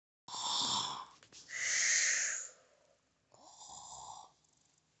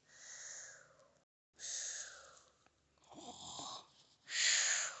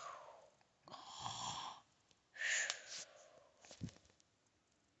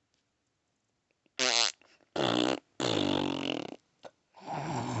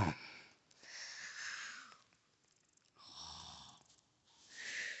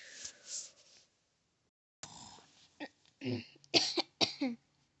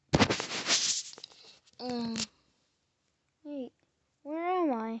Wait, where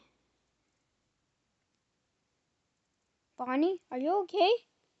am I? Bonnie, are you okay?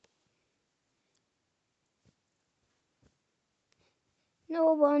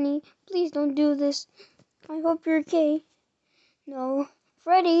 No, Bonnie, please don't do this. I hope you're okay. No.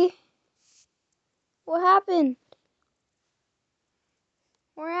 Freddy, what happened?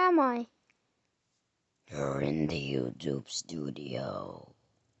 Where am I? You're in the YouTube studio.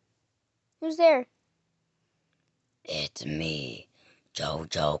 Who's there? It's me,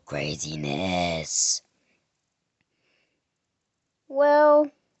 JoJo Craziness. Well,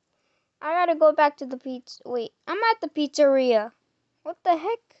 I gotta go back to the pizza. Wait, I'm at the pizzeria. What the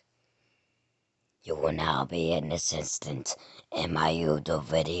heck? You will now be an assistant in my YouTube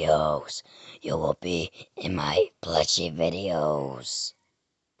videos. You will be in my plushy videos.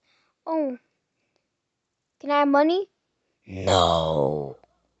 Oh, can I have money? No.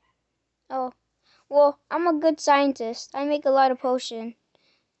 Oh, well, I'm a good scientist. I make a lot of potion.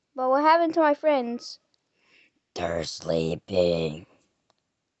 But what happened to my friends? They're sleeping.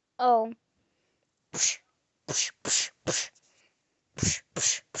 Oh, Psh, psh, psh, psh, psh, psh,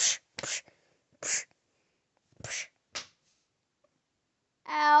 psh, psh, psh, psh.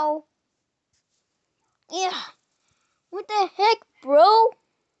 ow. Yeah. What the heck, bro?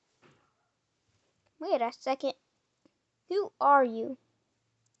 Wait a second. Who are you?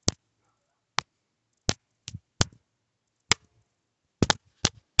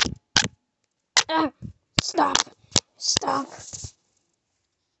 Ah, stop. Stop.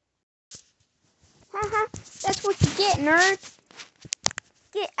 Haha, that's what you get, nerd.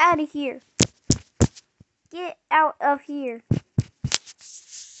 Get out of here. Get out of here.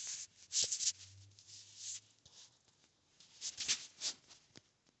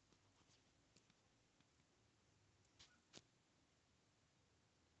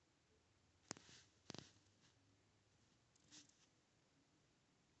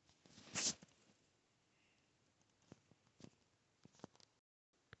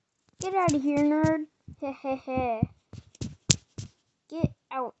 Get out of here, nerd. Hehehe. Get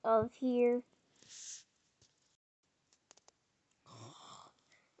out of here.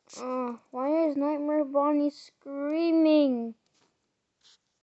 Why is Nightmare Bonnie screaming?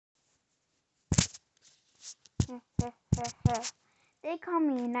 They call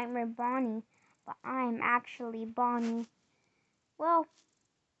me Nightmare Bonnie, but I'm actually Bonnie. Well,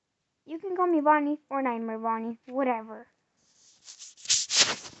 you can call me Bonnie or Nightmare Bonnie, whatever.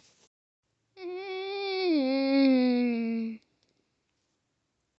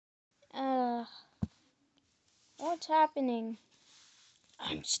 Uh, what's happening?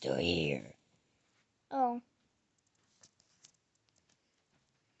 I'm still here. Oh,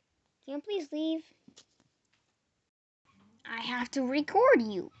 can you please leave? I have to record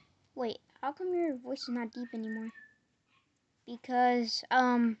you. Wait, how come your voice is not deep anymore? Because,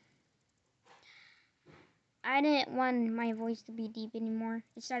 I didn't want my voice to be deep anymore.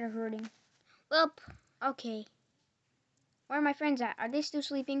 It started hurting. Well, okay. Where are my friends at? Are they still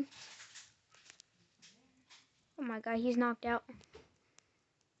sleeping? Oh my god, he's knocked out.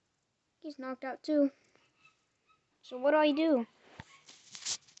 He's knocked out too. So what do I do?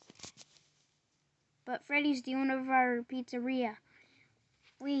 But Freddy's the owner of our pizzeria.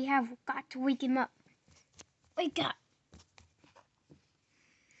 We have got to wake him up. Wake up!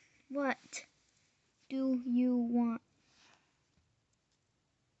 What do you want?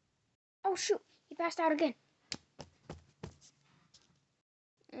 Oh shoot, he passed out again.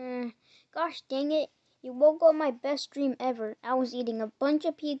 Gosh dang it. You woke up my best dream ever. I was eating a bunch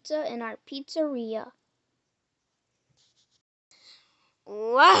of pizza in our pizzeria.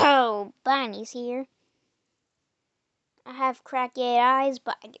 Whoa, Bonnie's here. I have cracked eyes,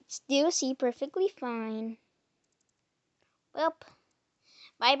 but I can still see perfectly fine. Well,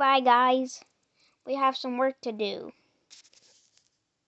 bye-bye, guys. We have some work to do.